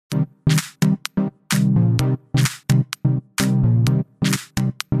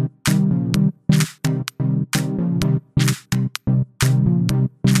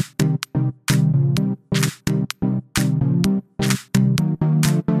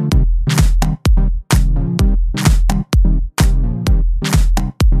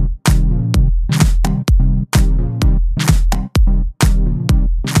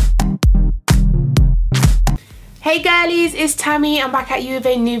girlies, it's Tammy. I'm back at you with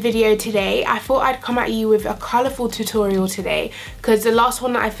a new video today. I thought I'd come at you with a colourful tutorial today because the last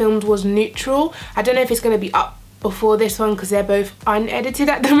one that I filmed was neutral. I don't know if it's going to be up before this one because they're both unedited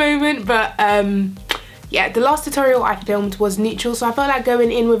at the moment, but yeah, the last tutorial I filmed was neutral, so I felt like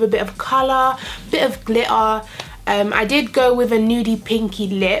going in with a bit of colour, bit of glitter. I did go with a nudie pinky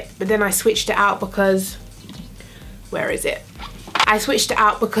lip, but then I switched it out because, where is it? I switched it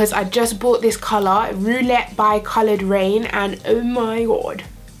out because I just bought this colour, Roulette by Coloured Raine, and oh my god,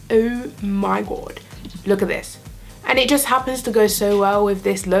 look at this. And it just happens to go so well with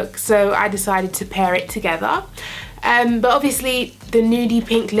this look, so I decided to pair it together. But obviously the nudie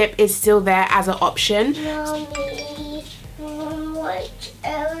pink lip is still there as an option. Mommy, what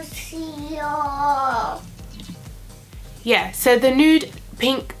else here? Yeah, so the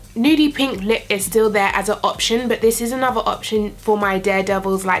nudie pink lip is still there as an option, but this is another option for my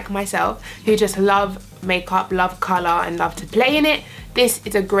daredevils like myself who just love makeup, love colour and love to play in it. This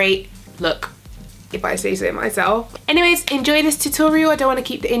is a great look, if I say so myself. Anyways, enjoy this tutorial. I don't want to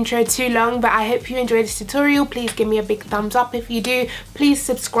keep the intro too long, but I hope you enjoy this tutorial. Please give me a big thumbs up if you do. Please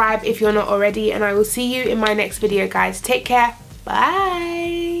subscribe if you're not already, and I will see you in my next video, guys. Take care.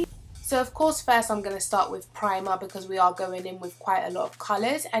 Bye. So of course first I'm going to start with primer because we are going in with quite a lot of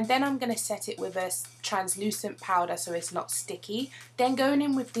colours, and then I'm going to set it with a translucent powder so it's not sticky. Then going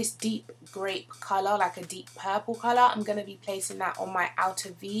in with this deep grape colour, like a deep purple colour, I'm going to be placing that on my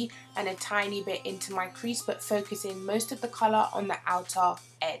outer V and a tiny bit into my crease, but focusing most of the colour on the outer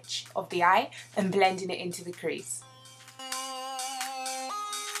edge of the eye and blending it into the crease.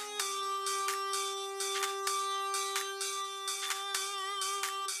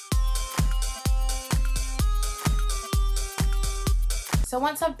 So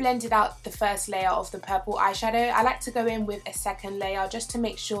once I've blended out the first layer of the purple eyeshadow, I like to go in with a second layer just to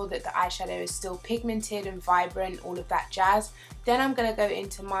make sure that the eyeshadow is still pigmented and vibrant, all of that jazz. Then I'm going to go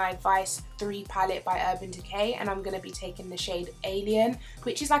into my Vice 3 palette by Urban Decay, and I'm going to be taking the shade Alien,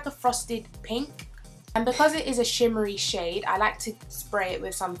 which is like a frosted pink. And because it is a shimmery shade, I like to spray it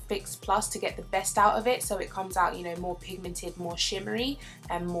with some Fix Plus to get the best out of it, so it comes out, you know, more pigmented, more shimmery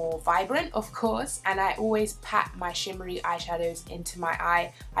and more vibrant, of course. And I always pat my shimmery eyeshadows into my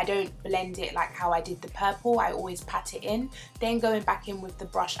eye. I don't blend it like how I did the purple, I always pat it in. Then going back in with the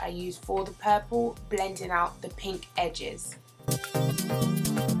brush I used for the purple, blending out the pink edges.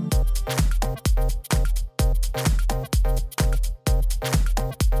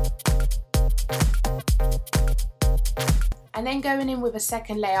 And then going in with a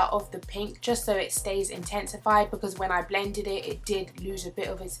second layer of the pink just so it stays intensified, because when I blended it, it did lose a bit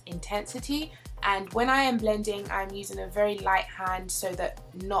of its intensity. And when I am blending, I'm using a very light hand so that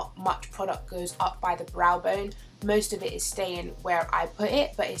not much product goes up by the brow bone. Most of it is staying where I put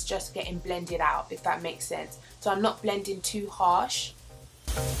it, but it's just getting blended out, if that makes sense. So I'm not blending too harsh.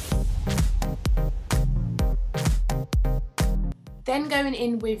 Then going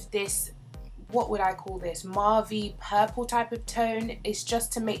in with this, what would I call this, mauve purple type of tone. It's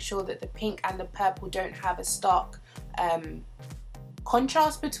just to make sure that the pink and the purple don't have a stark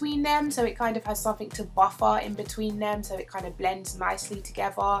contrast between them, so it kind of has something to buffer in between them, so it kind of blends nicely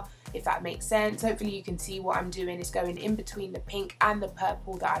together, if that makes sense. Hopefully you can see what I'm doing is going in between the pink and the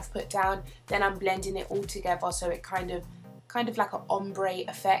purple that I've put down. Then I'm blending it all together so it kind of like an ombre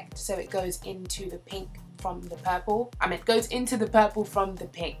effect, so it goes into the pink from the purple. It goes into the purple from the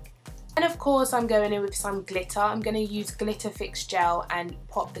pink. And of course I'm going in with some glitter. I'm going to use Glitter Fix Gel and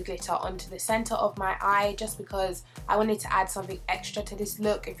pop the glitter onto the centre of my eye just because I wanted to add something extra to this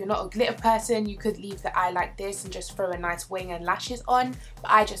look. If you're not a glitter person, you could leave the eye like this and just throw a nice wing and lashes on.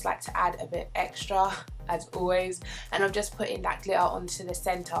 But I just like to add a bit extra, as always. And I'm just putting that glitter onto the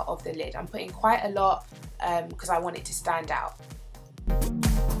centre of the lid. I'm putting quite a lot because I want it to stand out.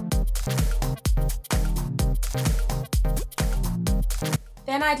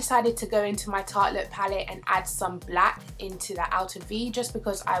 Then I decided to go into my Tartelette palette and add some black into the outer V just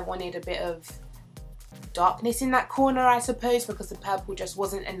because I wanted a bit of darkness in that corner, I suppose, because the purple just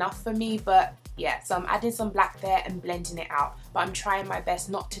wasn't enough for me. But yeah, so I'm adding some black there and blending it out. But I'm trying my best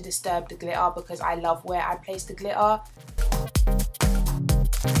not to disturb the glitter because I love where I place the glitter.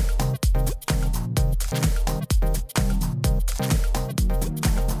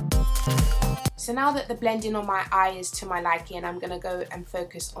 So now that the blending on my eye is to my liking, I'm going to go and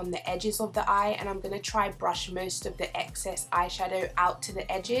focus on the edges of the eye, and I'm going to try brush most of the excess eyeshadow out to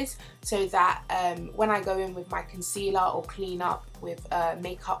the edges so that when I go in with my concealer or clean up with a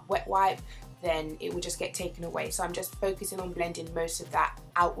makeup wet wipe, then it will just get taken away. So I'm just focusing on blending most of that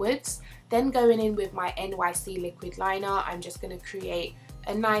outwards. Then going in with my NYC liquid liner, I'm just going to create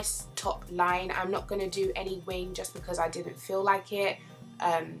a nice top line. I'm not going to do any wing just because I didn't feel like it.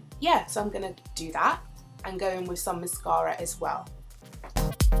 Yeah, so I'm going to do that and go in with some mascara as well.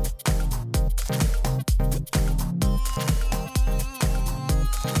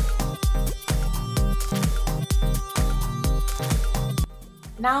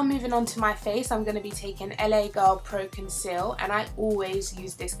 Now moving on to my face, I'm going to be taking LA Girl Pro Conceal, and I always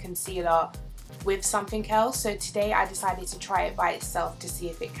use this concealer with something else, so today I decided to try it by itself to see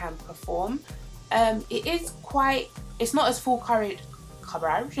if it can perform. It's not as full coverage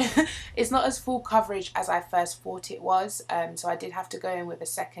it's not as full coverage as I first thought it was, so I did have to go in with a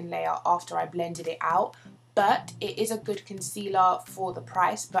second layer after I blended it out. But it is a good concealer for the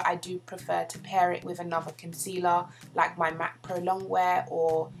price, but I do prefer to pair it with another concealer like my MAC Pro Longwear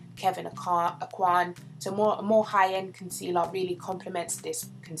or Kevyn Aucoin. So a more high-end concealer really complements this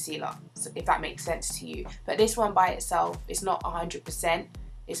concealer, so if that makes sense to you. But this one by itself is not 100%,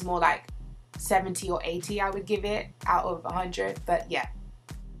 it's more like 70 or 80 I would give it out of 100, but yeah.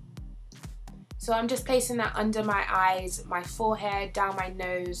 So I'm just placing that under my eyes, my forehead, down my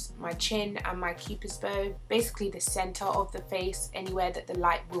nose, my chin and my cupid's bow, basically the center of the face, anywhere that the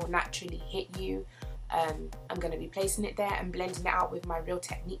light will naturally hit you. I'm going to be placing it there and blending it out with my Real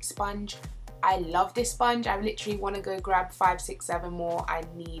Technique sponge. I love this sponge. I literally want to go grab 5, 6, 7 more. I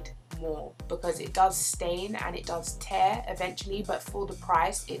need more because it does stain and it does tear eventually, but for the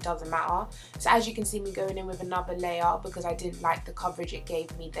price it doesn't matter. So as you can see me going in with another layer because I didn't like the coverage it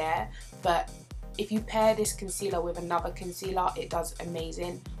gave me there, but if you pair this concealer with another concealer, it does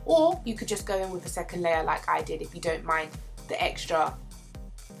amazing. Or you could just go in with a second layer like I did if you don't mind the extra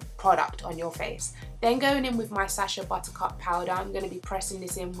product on your face. Then going in with my Sacha Buttercup powder, I'm going to be pressing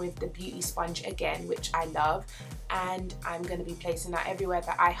this in with the beauty sponge again, which I love, and I'm going to be placing that everywhere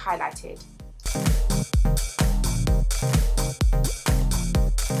that I highlighted.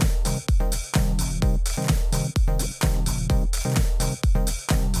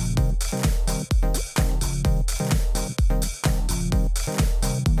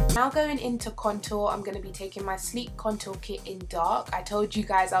 Now going into contour, I'm going to be taking my Sleek Contour Kit in dark. I told you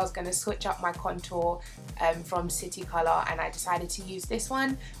guys I was going to switch up my contour from City Colour, and I decided to use this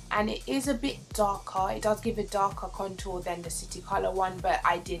one, and it is a bit darker. It does give a darker contour than the City Colour one, but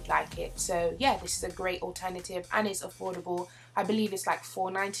I did like it. So yeah, this is a great alternative and it's affordable. I believe it's like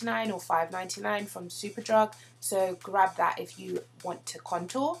 $4.99 or $5.99 from Superdrug, so grab that if you want to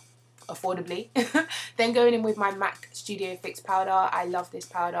contour affordably. Then going in with my MAC Studio Fix powder. I love this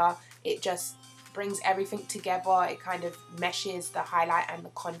powder. It just brings everything together. It kind of meshes the highlight and the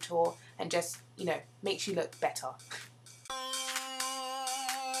contour and just, you know, makes you look better.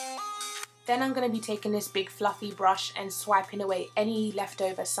 Then I'm going to be taking this big fluffy brush and swiping away any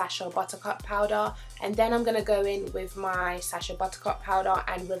leftover Sacha Buttercup powder, and then I'm going to go in with my Sacha Buttercup powder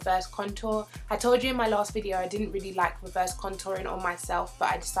and reverse contour. I told you in my last video I didn't really like reverse contouring on myself,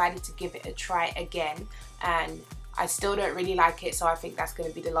 but I decided to give it a try again, and I still don't really like it, so I think that's going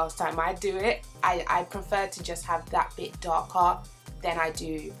to be the last time I do it. I prefer to just have that bit darker than I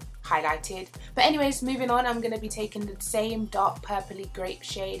do highlighted. But anyways, moving on, I'm going to be taking the same dark purpley grape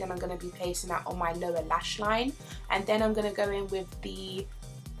shade and I'm going to be placing that on my lower lash line, and then I'm going to go in with the,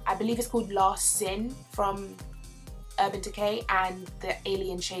 I believe it's called Last Sin from Urban Decay, and the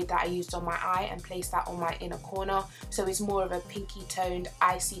alien shade that I used on my eye, and place that on my inner corner, so it's more of a pinky toned,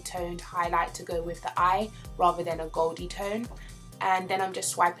 icy toned highlight to go with the eye rather than a goldy tone. And then I'm just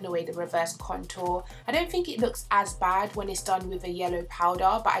swiping away the reverse contour. I don't think it looks as bad when it's done with a yellow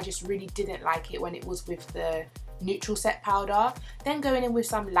powder, but I just really didn't like it when it was with the neutral set powder. Then going in with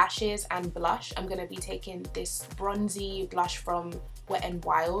some lashes and blush, I'm going to be taking this bronzy blush from Wet n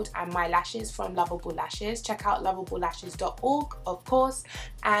Wild and my lashes from Lovable Lashes. Check out lovablelashes.org, of course,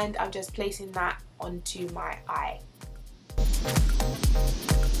 and I'm just placing that onto my eye.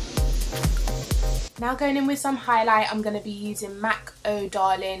 Now going in with some highlight, I'm going to be using MAC Oh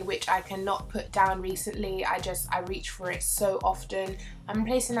Darling, which I cannot put down recently. I reach for it so often. I'm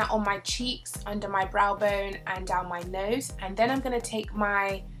placing that on my cheeks, under my brow bone and down my nose. And then I'm going to take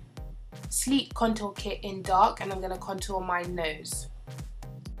my Sleek Contour Kit in dark and I'm going to contour my nose.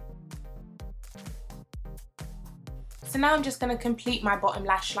 So now I'm just going to complete my bottom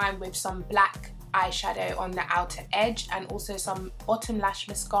lash line with some black eyeshadow on the outer edge, and also some bottom lash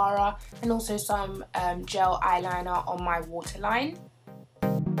mascara, and also some gel eyeliner on my waterline.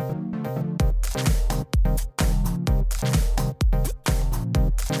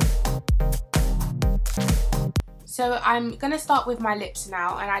 So I'm going to start with my lips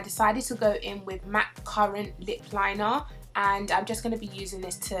now, and I decided to go in with MAC Currant lip liner and I'm just going to be using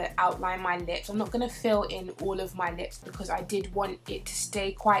this to outline my lips. I'm not going to fill in all of my lips because I did want it to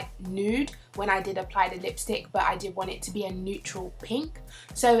stay quite nude when I did apply the lipstick, but I did want it to be a neutral pink.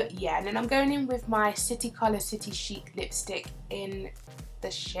 So yeah, and then I'm going in with my City Colour City Chic lipstick in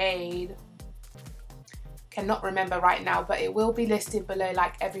the shade, cannot remember right now, but it will be listed below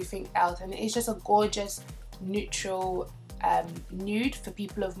like everything else, and it's just a gorgeous neutral nude for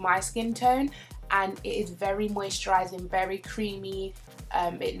people of my skin tone, and it is very moisturizing, very creamy.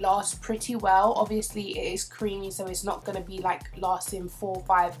 It lasts pretty well. Obviously it is creamy, so it's not going to be like lasting 4 or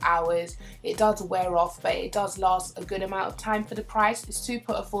 5 hours. It does wear off, but it does last a good amount of time for the price. It's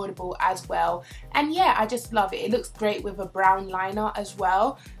super affordable as well, and yeah, I just love it. It looks great with a brown liner as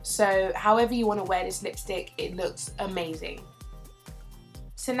well, so however you want to wear this lipstick, it looks amazing.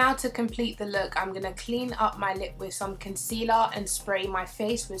 So now to complete the look, I'm going to clean up my lip with some concealer and spray my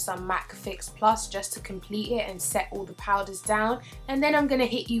face with some MAC Fix Plus just to complete it and set all the powders down, and then I'm going to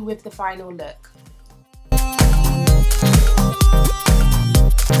hit you with the final look.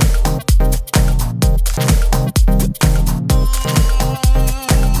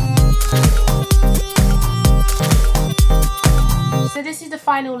 So this is the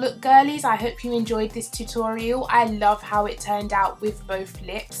final look, girlies. I hope you enjoyed this tutorial. I love how it turned out with both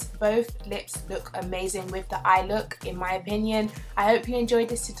lips. Both lips look amazing with the eye look, in my opinion. I hope you enjoyed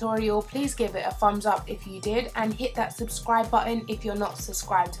this tutorial. Please give it a thumbs up if you did, and hit that subscribe button if you're not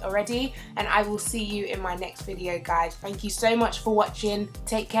subscribed already. And I will see you in my next video, guys. Thank you so much for watching.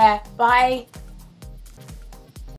 Take care. Bye.